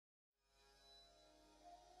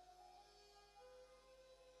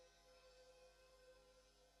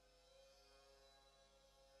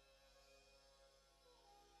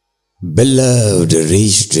Beloved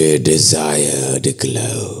reached a desired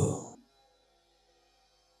glow,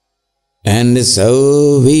 and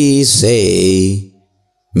so we say,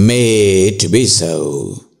 may it be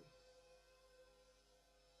so.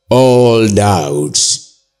 All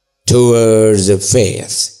doubts towards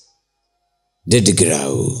faith did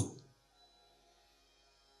grow,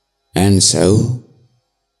 and so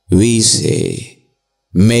we say,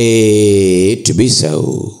 may it be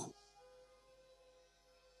so.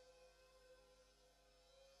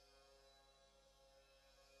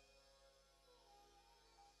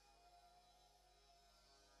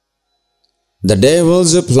 The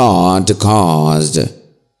devil's plot caused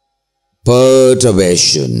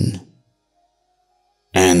perturbation,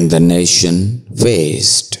 and the nation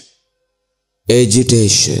faced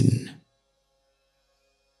agitation.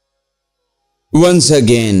 Once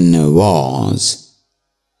again was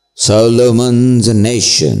Solomon's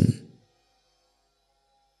nation,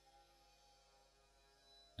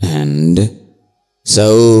 and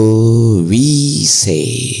so we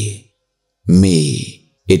say, may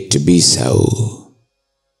it be so.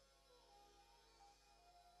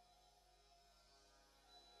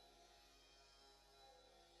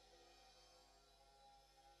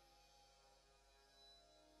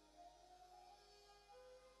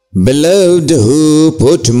 Beloved, who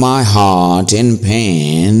put my heart in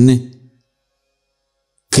pain,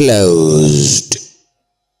 closed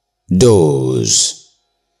doors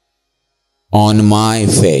on my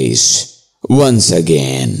face once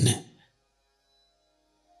again.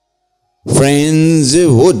 Friends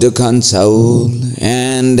would console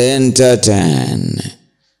and entertain,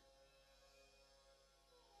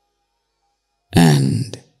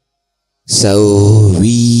 and so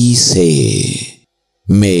we say,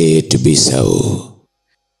 may it be so.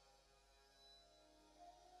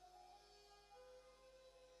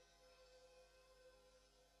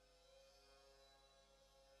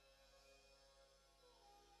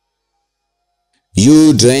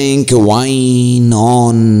 You drank wine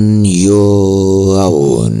on your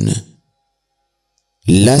own,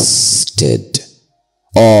 lusted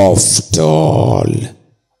oft all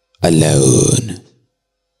alone.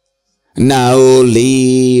 Now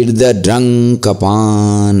lead the drunk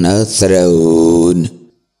upon a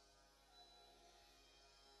throne,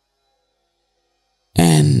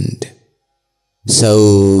 and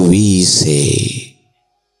so we say,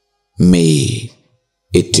 may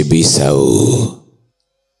it be so.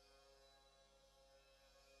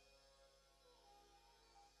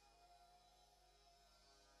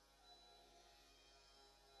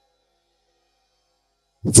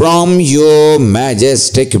 From your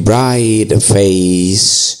majestic bright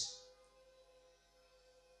face,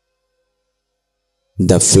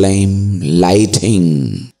 the flame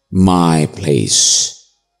lighting my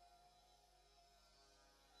place,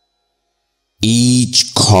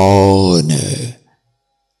 each corner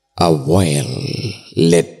a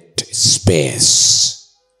well-lit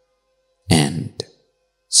space, and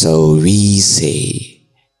so we say,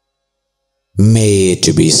 may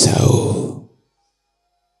it be so.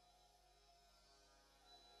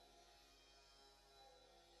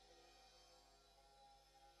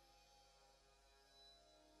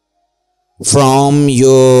 From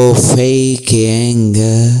your fake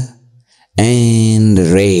anger and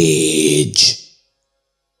rage,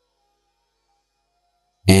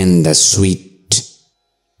 and the sweet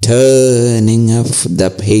turning of the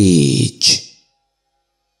page,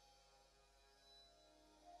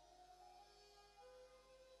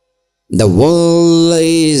 the world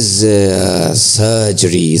is a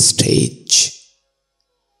surgery stage,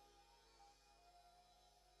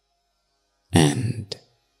 and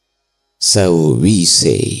so we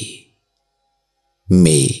say,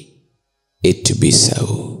 may it be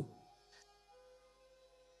so.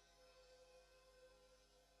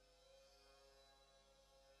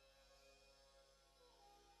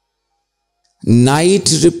 Night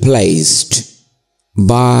replaced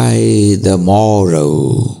by the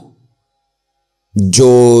morrow,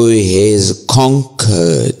 joy has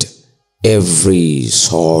conquered every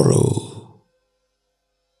sorrow.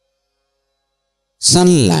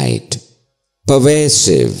 Sunlight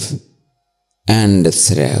pervasive and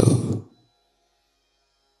through,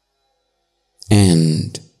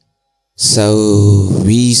 and so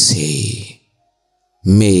we say,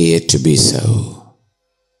 may it be so.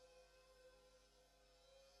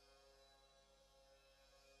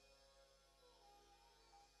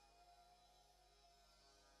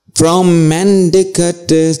 From mendicant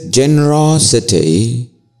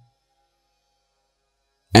generosity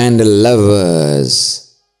and lovers'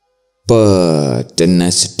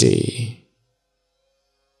 pertinacity,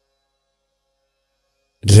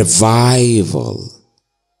 revival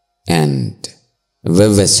and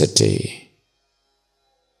vivacity.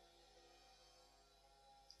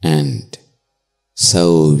 And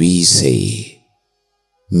so we say,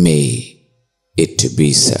 may it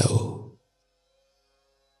be so.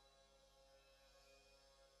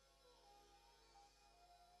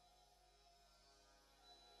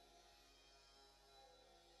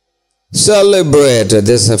 Celebrate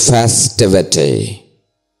this festivity,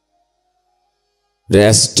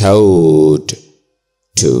 restored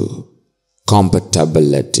to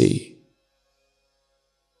compatibility.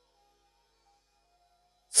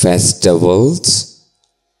 Festivals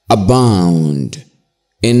abound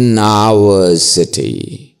in our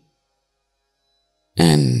city,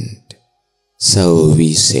 and so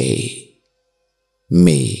we say,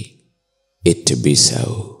 may it be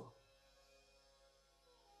so.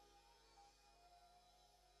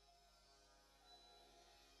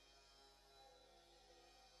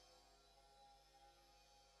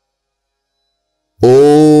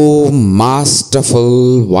 O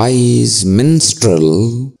masterful wise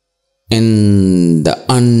minstrel, in the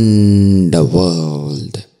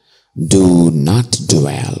underworld do not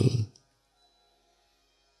dwell.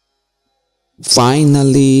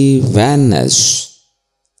 Finally vanish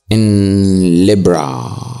in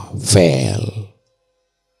Libra fail.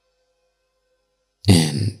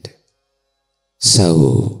 And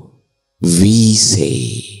so we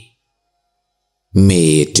say,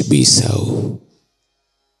 may it be so.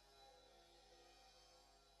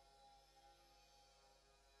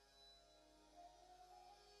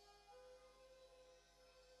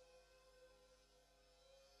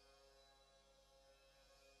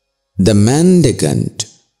 The mendicant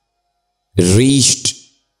reached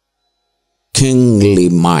kingly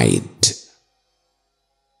might,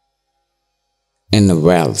 in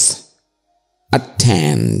wealth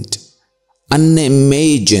attained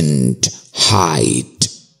unimagined height,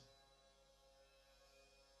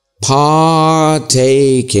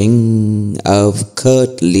 partaking of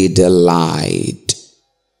courtly delight,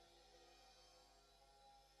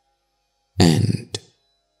 and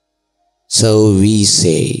so we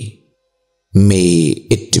say, may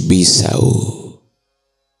it be so.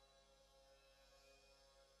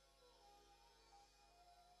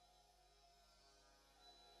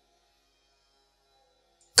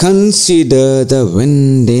 Consider the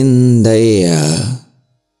wind in the air,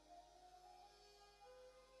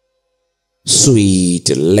 sweet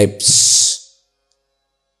lips,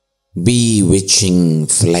 bewitching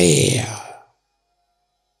flare,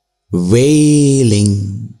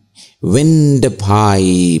 wailing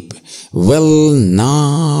windpipe will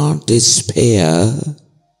not spare,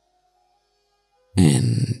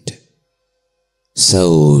 and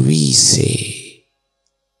so we say,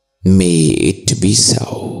 may it be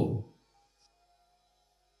so.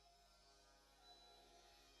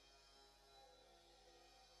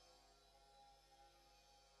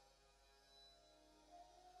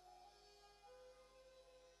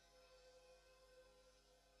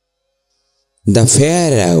 The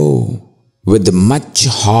Pharaoh, with much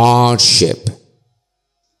hardship,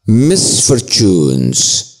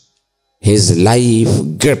 misfortunes, his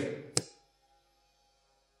life grip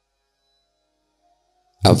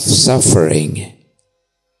of suffering,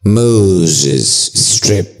 Moses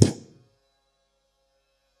strip,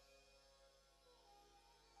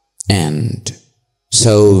 and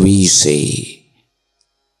so we say,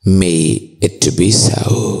 may it be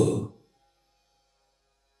so.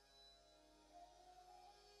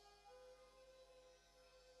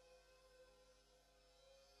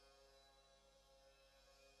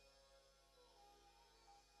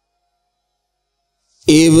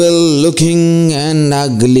 Evil-looking and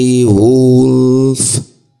ugly wolf,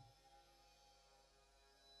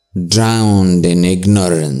 drowned in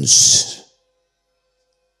ignorance,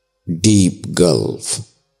 deep gulf,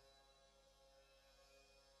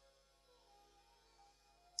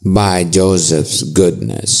 by Joseph's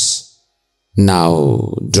goodness,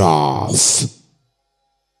 now drove.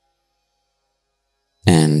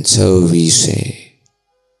 And so we say,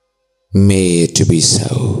 may it be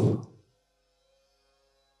so.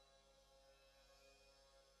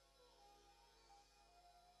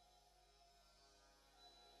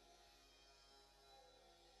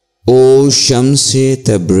 O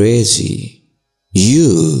e-Tabrizi,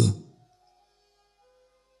 you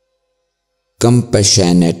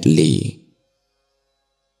compassionately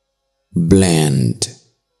blend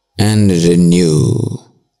and renew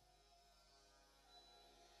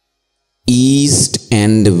east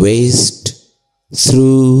and west,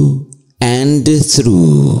 through and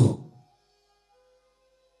through,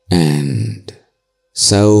 and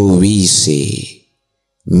so we say,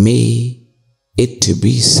 may it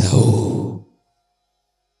be so.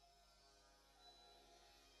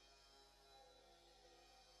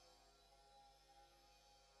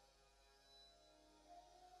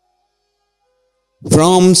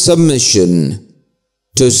 From submission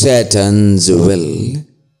to Satan's will,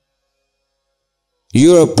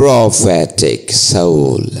 your prophetic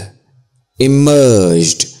soul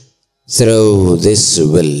emerged through this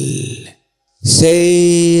will.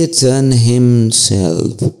 Satan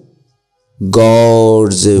himself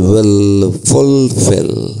God's will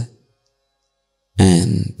fulfill,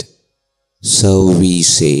 and so we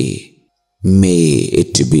say, may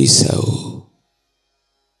it be so.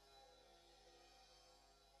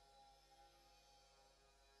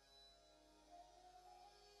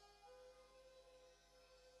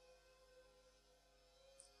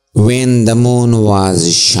 When the moon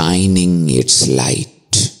was shining its light,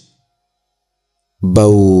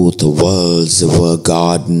 both worlds were a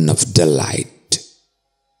garden of delight.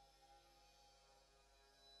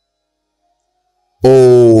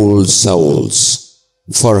 All souls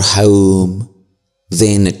for home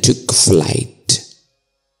then took flight,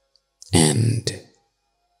 and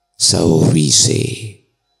so we say,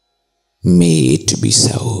 may it be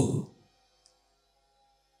so.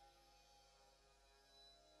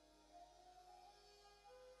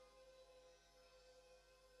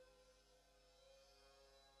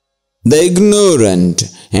 The ignorant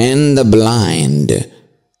and the blind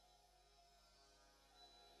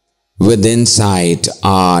with insight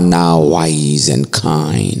are now wise and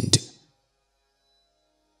kind.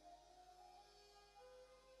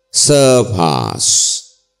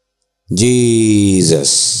 Surpass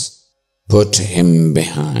Jesus, put him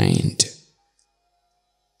behind,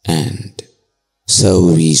 and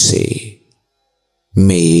so we say,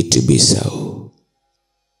 may it be so.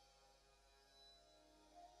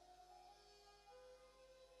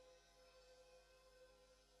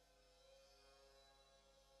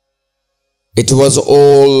 It was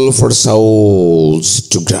all for souls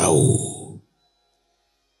to grow.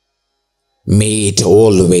 May it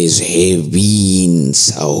always have been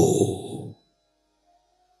so.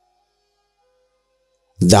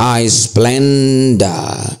 Thy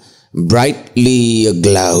splendor brightly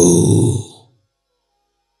aglow,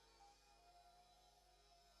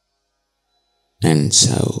 and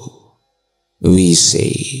so we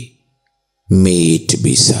say, may it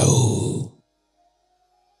be so.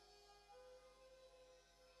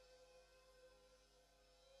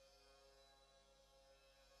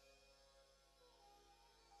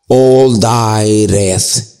 All thy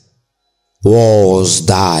wrath was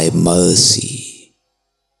thy mercy,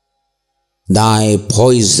 thy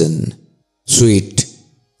poison sweet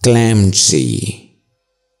clemency,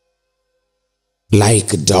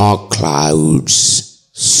 like dark clouds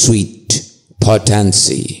sweet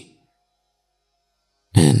potency,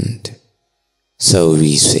 and so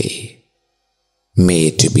we say, may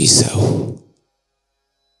it be so.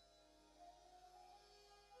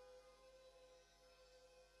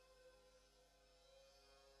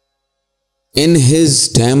 In his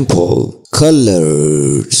temple,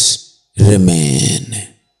 colors remain,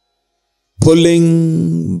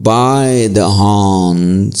 pulling by the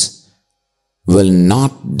horns will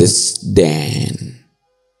not disdain.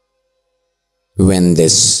 When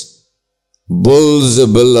this bull's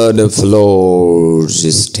blood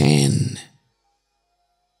flows stain,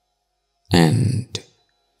 and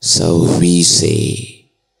so we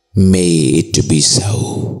say, may it be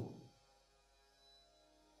so.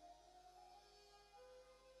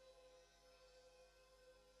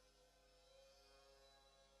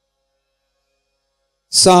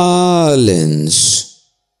 Silence,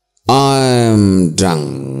 I am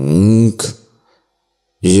drunk,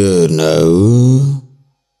 you know.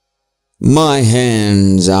 My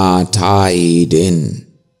hands are tied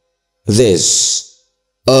in this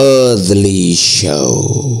earthly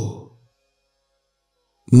show.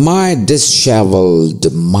 My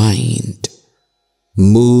disheveled mind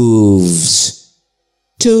moves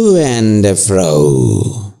to and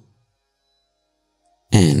fro,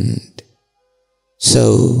 and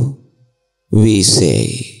so we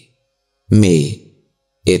say, may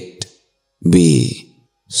it be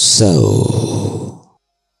so.